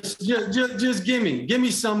 Yeah, just give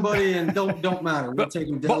me somebody, and don't matter. We'll take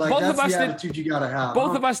them down. Like, that's the attitude you got to have.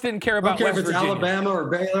 Both of us didn't care about West Virginia. Alabama or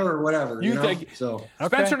Baylor or whatever. You know? So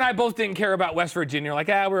Spencer and I both didn't care about West Virginia. Like,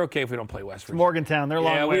 we're okay if we don't play West Virginia. Morgantown, they're a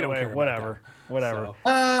long way away. Whatever. So.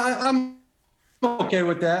 I'm okay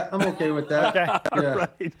with that. Okay. Yeah. Right.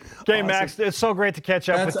 Okay, awesome. Max, it's so great to catch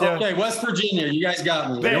up with you. Okay, West Virginia, you guys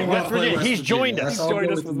got me. West Virginia. He's joined us.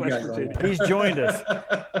 He's joined us.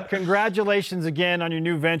 Congratulations again on your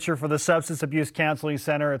new venture for the Substance Abuse Counseling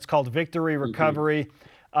Center. It's called Victory Recovery.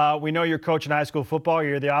 We know you're coaching high school football.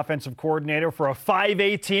 You're the offensive coordinator for a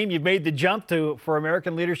 5A team. You've made the jump for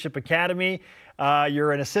American Leadership Academy.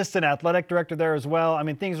 You're an assistant athletic director there as well. I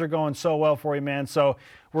mean, things are going so well for you, man. So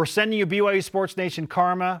we're sending you BYU Sports Nation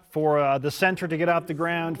karma for the center to get off the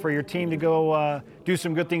ground, for your team to go do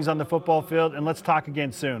some good things on the football field, and let's talk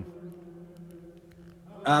again soon.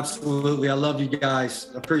 Absolutely. I love you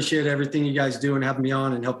guys. Appreciate everything you guys do and having me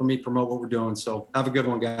on and helping me promote what we're doing. So have a good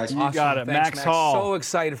one, guys. You got it. Thanks, Max Hall. So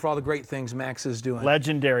excited for all the great things Max is doing.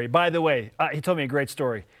 Legendary. By the way, he told me a great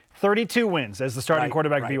story. 32 wins as the starting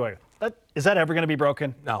quarterback at BYU. Is that ever going to be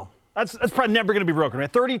broken? No. That's probably never going to be broken,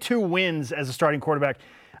 right? 32 wins as a starting quarterback.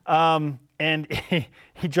 And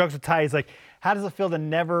he jokes with Ty. He's like, how does it feel to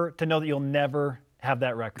know that you'll never have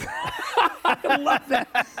that record? I love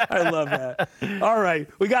that. All right,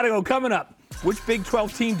 we got to go. Coming up, which Big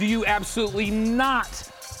 12 team do you absolutely not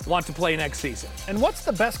want to play next season? And what's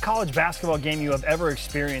the best college basketball game you have ever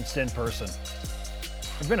experienced in person?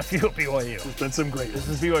 There's been a few at BYU. There's been some great ones.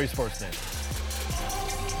 This is BYU Sports Nation.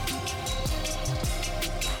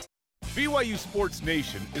 BYU Sports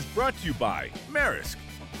Nation is brought to you by Maersk,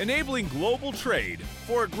 enabling global trade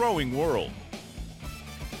for a growing world.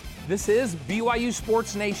 This is BYU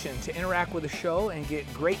Sports Nation. To interact with the show and get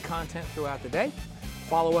great content throughout the day,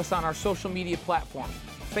 follow us on our social media platforms: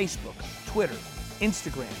 Facebook, Twitter,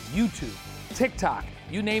 Instagram, YouTube, TikTok.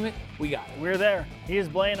 You name it, we got it. We're there. He is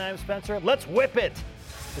Blaine, I'm Spencer. Let's whip it.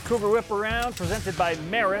 The Cougar Whip Around, presented by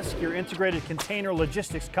Maersk, your integrated container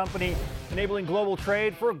logistics company, enabling global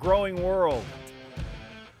trade for a growing world.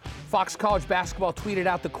 Fox College Basketball tweeted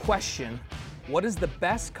out the question, what is the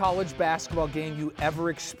best college basketball game you ever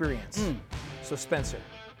experienced? So Spencer,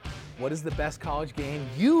 what is the best college game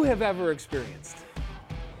you have ever experienced?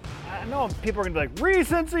 I know people are going to be like,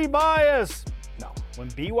 recency bias. No. When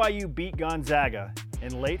BYU beat Gonzaga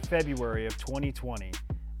in late February of 2020,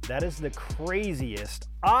 that is the craziest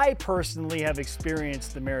I personally have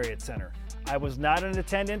experienced the Marriott Center. I was not in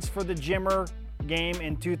attendance for the Jimmer game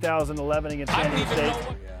in 2011 against San Diego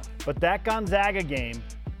State. But that Gonzaga game,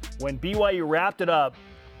 when BYU wrapped it up,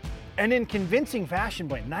 and in convincing fashion,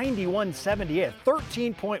 by 91-78,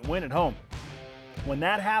 13-point win at home. When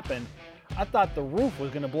that happened, I thought the roof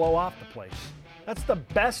was going to blow off the place. That's the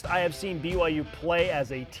best I have seen BYU play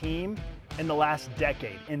as a team in the last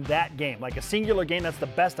decade. In that game, like a singular game, that's the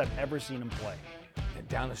best I've ever seen them play. And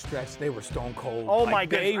down the stretch, they were stone cold. Oh my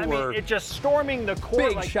goodness! I mean, it just storming the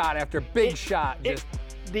court. Big shot after big shot.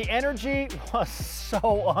 The energy was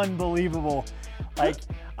so unbelievable. Like,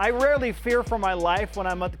 I rarely fear for my life when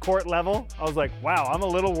I'm at the court level. I was like, wow, I'm a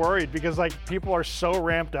little worried because like people are so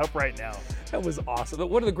ramped up right now. That was awesome.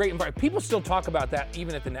 What are the great environments? People still talk about that,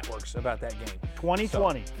 even at the networks, about that game.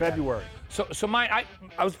 2020, February. So I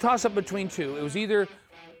was tossed up between two. It was either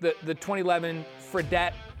the 2011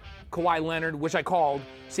 Fredette, Kawhi Leonard, which I called,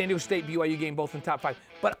 San Diego State, BYU game, both in top 5.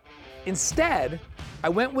 But instead, I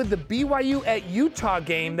went with the BYU at Utah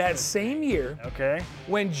game that same year. Okay.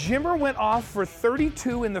 When Jimmer went off for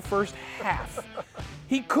 32 in the first half.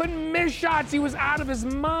 He couldn't miss shots. He was out of his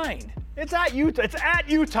mind. It's at Utah. It's at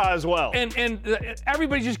Utah as well. And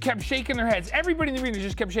everybody just kept shaking their heads. Everybody in the arena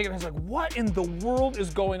just kept shaking their heads like, what in the world is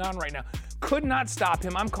going on right now? Could not stop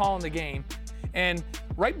him. I'm calling the game. And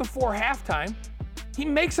right before halftime, he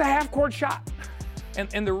makes a half-court shot.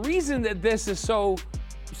 And the reason that this is so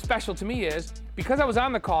special to me is because I was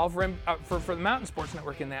on the call for the Mountain Sports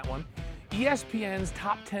Network in that one, ESPN's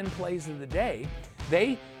top 10 plays of the day,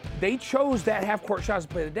 they chose that half-court shot as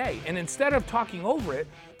play of the day. And instead of talking over it,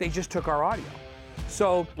 they just took our audio.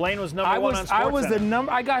 So Blaine was number one on SportsCenter.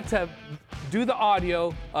 I got to do the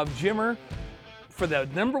audio of Jimmer for the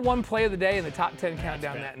number one play of the day in the top 10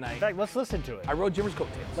 countdown that night. In fact, let's listen to it. I rode Jimmer's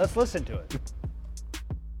coattails. Let's listen to it.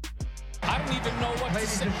 I don't even know what to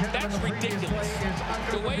say. That's ridiculous.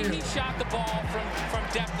 The way he shot the ball from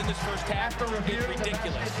depth in this first half is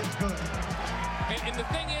ridiculous. And the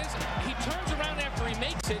thing is, he turns around after he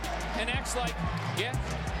makes it and acts like, yeah,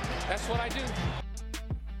 that's what I do.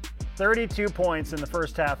 32 points in the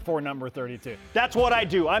first half for number 32. That's what I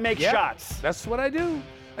do. I make shots. That's what I do.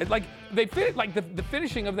 Like they fit like the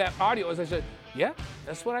finishing of that audio, as I said, yeah,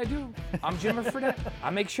 that's what I do. I'm Jimmer Fredette. I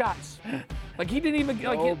make shots. Like he didn't even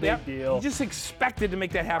big deal. He just expected to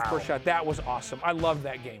make that half-court shot. That was awesome. I loved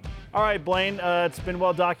that game. All right, Blaine, it's been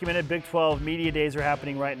well documented. Big 12 Media Days are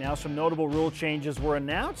happening right now. Some notable rule changes were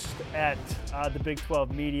announced at the Big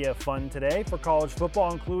 12 Media Fund today for college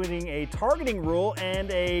football, including a targeting rule and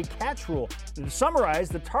a catch rule. To summarize,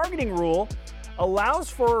 the targeting rule allows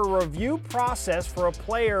for a review process for a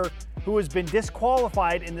player who has been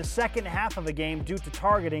disqualified in the second half of a game due to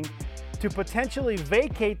targeting to potentially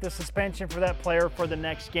vacate the suspension for that player for the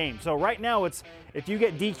next game. So right now it's if you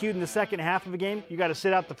get DQ'd in the second half of a game, you got to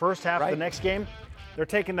sit out the first half of the next game. They're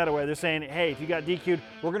taking that away. They're saying, hey, if you got DQ'd,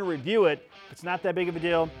 we're going to review it. It's not that big of a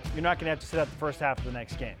deal. You're not going to have to sit out the first half of the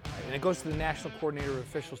next game. Right, and it goes to the national coordinator of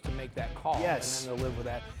officials to make that call. Yes. And then they'll live with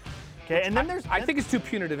that. Okay, and then I think it's too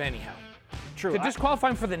punitive anyhow. True. To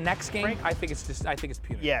disqualify him for the next game, I think it's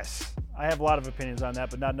punitive. Yes, I have a lot of opinions on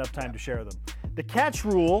that, but not enough time to share them. The catch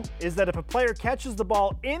rule is that if a player catches the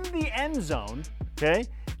ball in the end zone, okay,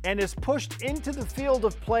 and is pushed into the field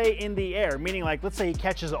of play in the air, meaning like let's say he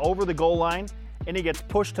catches over the goal line and he gets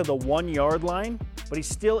pushed to the 1 yard line, but he's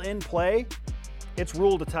still in play, it's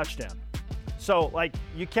ruled a touchdown. So like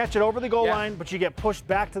you catch it over the goal line, but you get pushed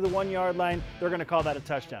back to the 1 yard line, they're going to call that a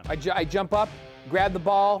touchdown. I jump up, grab the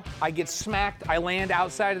ball, I get smacked, I land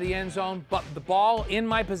outside of the end zone, but the ball in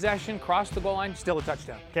my possession, cross the goal line, still a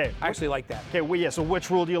touchdown. Okay. I actually like that. Okay, well, yeah, so which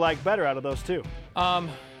rule do you like better out of those two?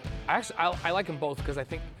 I like them both because I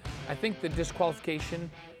think the disqualification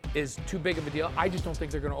is too big of a deal. I just don't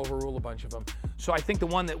think they're going to overrule a bunch of them. So I think the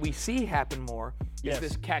one that we see happen more is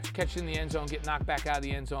this catch in the end zone, get knocked back out of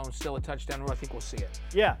the end zone, still a touchdown rule. I think we'll see it.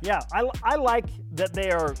 Yeah. I like that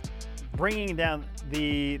they are bringing down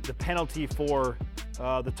the penalty for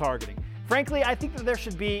the targeting. Frankly, I think that there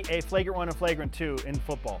should be a flagrant 1 and flagrant 2 in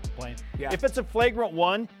football, Blaine. Yeah. If it's a flagrant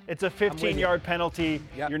 1, it's a 15-yard penalty.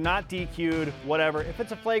 Yep. You're not DQ'd, whatever. If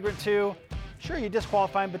it's a flagrant 2, sure, you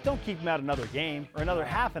disqualify him, but don't keep him out another game or another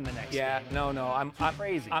half in the next game. No, I'm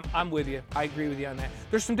crazy. I'm with you. I agree with you on that.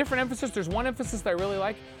 There's some different emphasis. There's one emphasis that I really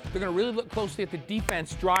like. They're going to really look closely at the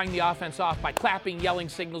defense, drawing the offense off by clapping, yelling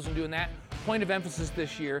signals, and doing that. Point of emphasis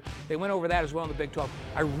this year. They went over that as well in the Big 12.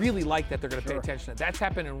 I really like that they're going to pay attention to that. That's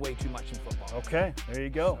happening way too much in football. Okay, there you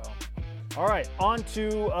go. All right, on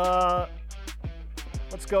to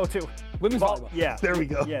let's go to women's volleyball. Yeah, there we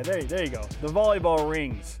go. Yeah, there you go. The volleyball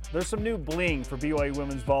rings. There's some new bling for BYU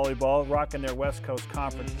women's volleyball, rocking their West Coast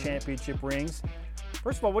Conference Championship rings.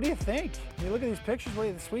 First of all, what do you think? When you look at these pictures,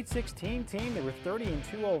 the Sweet 16 team, they were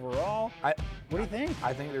 30-2 overall. What do you think?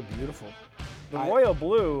 I think they're beautiful. The royal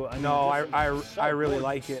blue. I really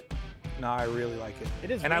like it. No, I really like it. It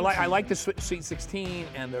is. And I like the Sweet 16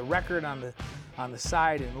 and the record on the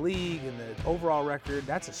side in league and the overall record.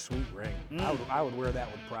 That's a sweet ring. I would wear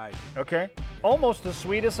that with pride. Okay. Almost as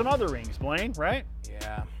sweet as some other rings, Blaine, right?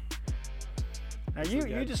 Yeah. Now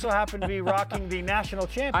you just so happen to be rocking the national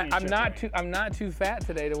championship. I'm not too fat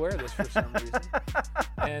today to wear this for some reason.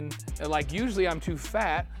 And like usually I'm too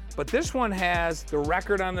fat, but this one has the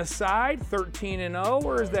record on the side, 13-0.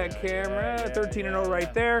 Where's that camera? 13-0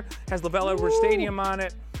 right there. Has Lavelle Edwards Stadium on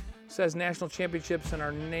it. Says national championships and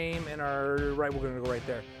our name and our right. We're gonna go right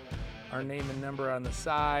there. Our name and number on the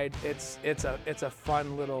side. It's a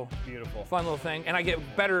fun little thing, and I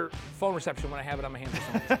get better phone reception when I have it on my hand for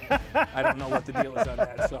some reason. I don't know what the deal is on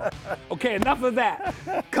that. So, okay, enough of that.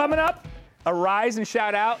 Coming up, a rise and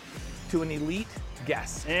shout out to an elite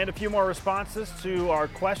guest, and a few more responses to our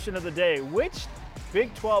question of the day: which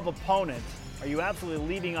Big 12 opponent are you absolutely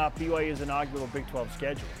leaving off BYU's inaugural Big 12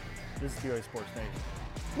 schedule? This is BYU Sports Nation.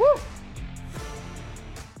 Woo!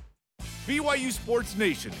 BYU Sports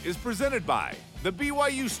Nation is presented by The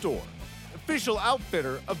BYU Store, official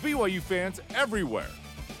outfitter of BYU fans everywhere.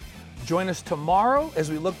 Join us tomorrow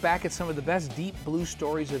as we look back at some of the best Deep Blue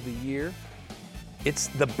stories of the year. It's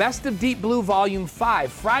the Best of Deep Blue Volume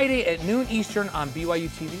 5, Friday at noon Eastern on BYU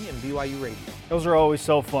TV and BYU Radio. Those are always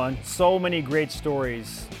so fun. So many great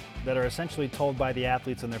stories that are essentially told by the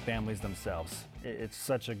athletes and their families themselves. It's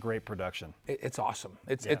such a great production. It's awesome.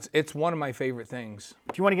 It's one of my favorite things.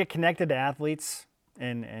 If you want to get connected to athletes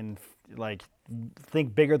and like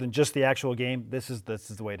think bigger than just the actual game, this is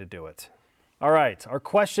the way to do it. All right, our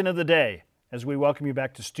question of the day as we welcome you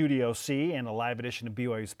back to Studio C and a live edition of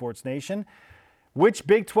BYU Sports Nation. Which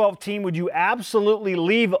Big 12 team would you absolutely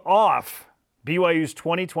leave off BYU's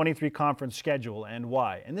 2023 conference schedule and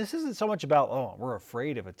why? And this isn't so much about, we're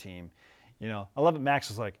afraid of a team. I love it. Max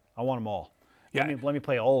is like, I want them all. Yeah. Let me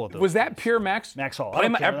play all of those. Was that pure Max? Max Hall.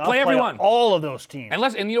 Play everyone. All of those teams.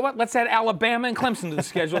 And you know what? Let's add Alabama and Clemson to the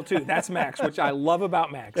schedule too. That's Max, which I love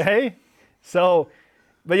about Max. Hey, so,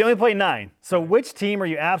 but you only play 9. So which team are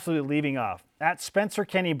you absolutely leaving off? At Spencer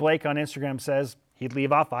Kenny Blake on Instagram says he'd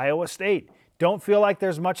leave off Iowa State. Don't feel like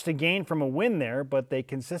there's much to gain from a win there, but they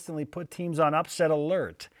consistently put teams on upset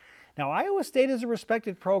alert. Now, Iowa State is a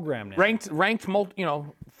respected program now. Ranked,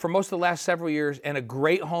 for most of the last several years, and a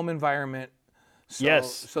great home environment. So,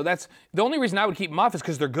 yes. So that's the only reason I would keep them off is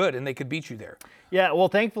because they're good and they could beat you there. Yeah, well,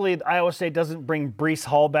 thankfully, Iowa State doesn't bring Breece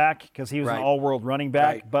Hall back because he was an all-world running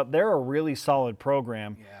back, but they're a really solid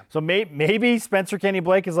program. Yeah. So maybe Spencer Kenny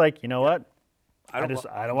Blake is like, you know what? I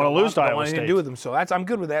don't want to lose to Iowa State. I don't want anything to do with them, so I'm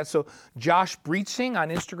good with that. So Josh Breaching on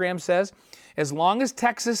Instagram says, as long as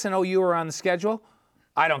Texas and OU are on the schedule,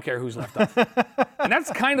 I don't care who's left off. And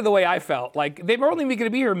that's kind of the way I felt. Like, they were only going to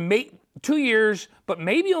be here 2 years, but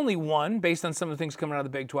maybe only 1 based on some of the things coming out of the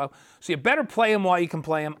Big 12. So you better play them while you can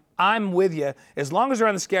play them. I'm with you. As long as they're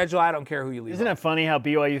on the schedule, I don't care who you leave. Isn't it funny how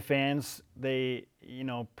BYU fans, they,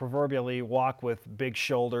 proverbially walk with big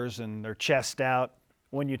shoulders and their chest out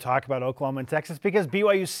when you talk about Oklahoma and Texas? Because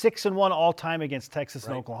BYU's 6-1 all time against Texas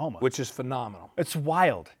and Oklahoma. Which is phenomenal. It's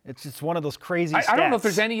wild. It's just one of those crazy stats. I don't know if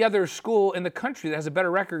there's any other school in the country that has a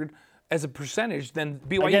better record as a percentage than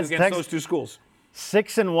BYU against those two schools.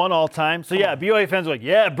 6-1 all time. So, BYU fans are like,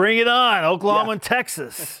 yeah, bring it on, Oklahoma and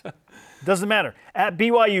Texas. Doesn't matter. At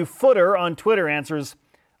BYU Footer on Twitter answers,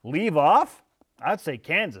 leave off? I'd say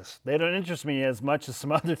Kansas. They don't interest me as much as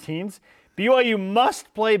some other teams. BYU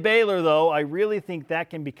must play Baylor, though. I really think that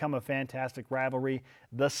can become a fantastic rivalry.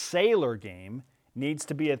 The Sailor game needs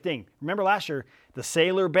to be a thing. Remember last year, the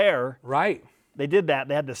Sailor Bear. Right. They did that.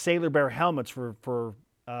 They had the Sailor Bear helmets for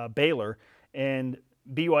Baylor, and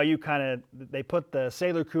BYU they put the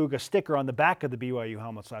Sailor Cougar sticker on the back of the BYU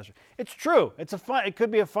helmets last year. It's true. It could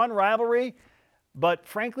be a fun rivalry, but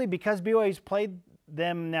frankly, because BYU's played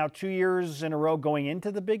them now 2 years in a row going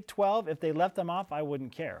into the Big 12, if they left them off, I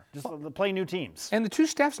wouldn't care. Just play new teams. And the two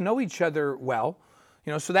staffs know each other well,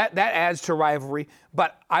 so that adds to rivalry.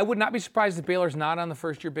 But I would not be surprised if Baylor's not on the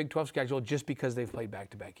first-year Big 12 schedule just because they've played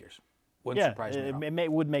back-to-back years. Wouldn't surprise me.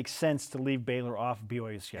 It would make sense to leave Baylor off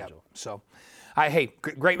BYU's schedule. Yep. So,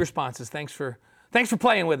 great responses. Thanks for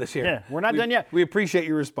playing with us here. Yeah, we're not done yet. We appreciate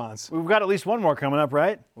your response. We've got at least one more coming up,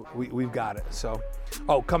 right? We've got it. So,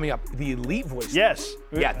 coming up, the Elite Voice. Yes.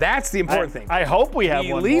 Yeah, that's the important thing. I hope we have one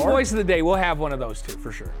more. The Elite Voice of the Day, we'll have one of those too,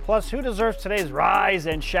 for sure. Plus, who deserves today's rise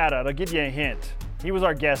and shout out? I'll give you a hint. He was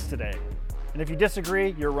our guest today. And if you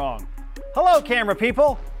disagree, you're wrong. Hello, camera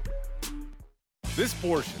people. This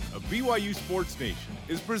portion of BYU Sports Nation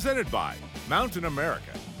is presented by Mountain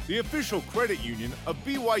America, the official credit union of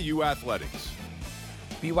BYU Athletics.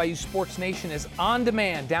 BYU Sports Nation is on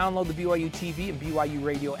demand. Download the BYU TV and BYU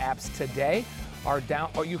Radio apps today. Or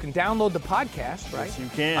you can download the podcast, right? Yes, you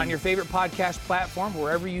can. On your favorite podcast platform,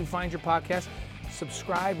 wherever you find your podcast.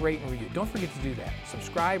 Subscribe, rate, and review. Don't forget to do that.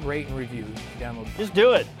 Subscribe, rate, and review. Download. Just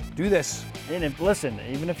do it. Do this. And listen,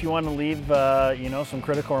 even if you want to leave, some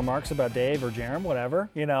critical remarks about Dave or Jerem, whatever,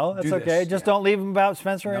 that's okay. Just don't leave them about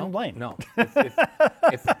Spencer and Blaine. No.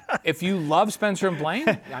 If you love Spencer and Blaine,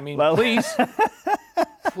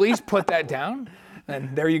 please put that down.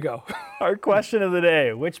 And there you go. Our question of the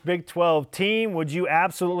day: which Big 12 team would you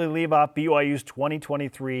absolutely leave off BYU's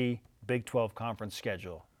 2023 Big 12 conference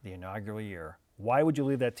schedule, the inaugural year? Why would you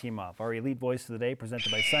leave that team off? Our Elite Voice of the Day,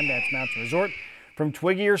 presented by Sundance Mountain Resort. From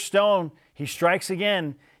Twiggy or Stone, he strikes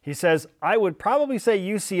again. He says, I would probably say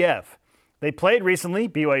UCF. They played recently,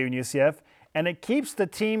 BYU and UCF, and it keeps the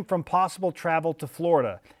team from possible travel to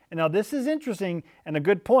Florida. And now this is interesting and a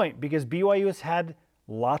good point because BYU has had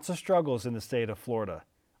lots of struggles in the state of Florida.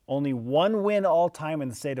 Only one win all time in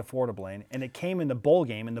the state of Florida, Blaine, and it came in the bowl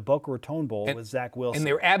game, in the Boca Raton Bowl with Zach Wilson. And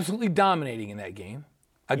they were absolutely dominating in that game.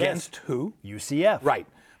 Against who? UCF. Right.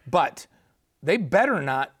 But they better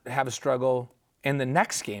not have a struggle in the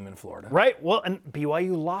next game in Florida. Right. Well, and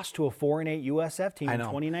BYU lost to a 4-8 USF team in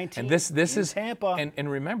 2019. And this is Tampa. And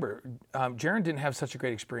remember, Jaron didn't have such a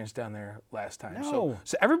great experience down there last time. No.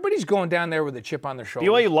 So everybody's going down there with a chip on their shoulder.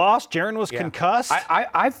 BYU lost. Jaron was concussed.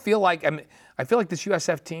 I feel like this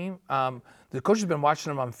USF team. The coach has been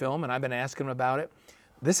watching them on film, and I've been asking them about it.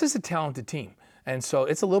 This is a talented team. And so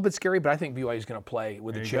it's a little bit scary, but I think BYU is going to play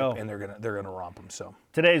with a chip, and they're going to romp them. So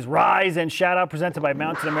today's Rise and Shout Out presented by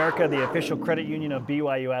Mountain America, the official credit union of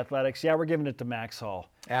BYU Athletics. Yeah, we're giving it to Max Hall.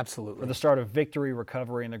 Absolutely. For the start of Victory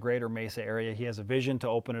Recovery in the greater Mesa area. He has a vision to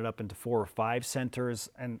open it up into 4 or 5 centers,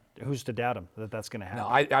 and who's to doubt him that that's going to happen?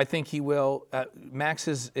 No, I think he will. Max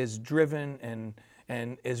is driven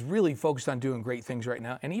and is really focused on doing great things right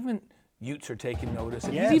now. And even Utes are taking notice.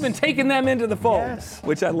 And Yes. he's even taking them into the fold, Yes.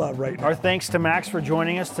 which I love right now. Our thanks to Max for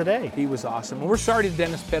joining us today. He was awesome. And we're sorry to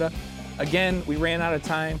Dennis Pitta. Again, we ran out of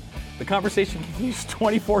time. The conversation continues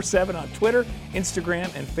 24/7 on Twitter,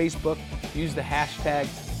 Instagram, and Facebook. Use the hashtag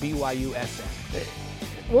BYUSN.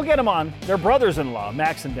 We'll get them on. They're brothers-in-law,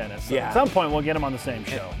 Max and Dennis. So Yeah. At some point, we'll get them on the same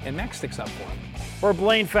show. And Max sticks up for him. For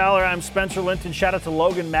Blaine Fowler, I'm Spencer Linton. Shout out to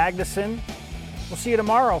Logan Magnuson. We'll see you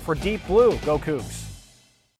tomorrow for Deep Blue. Go Cougs.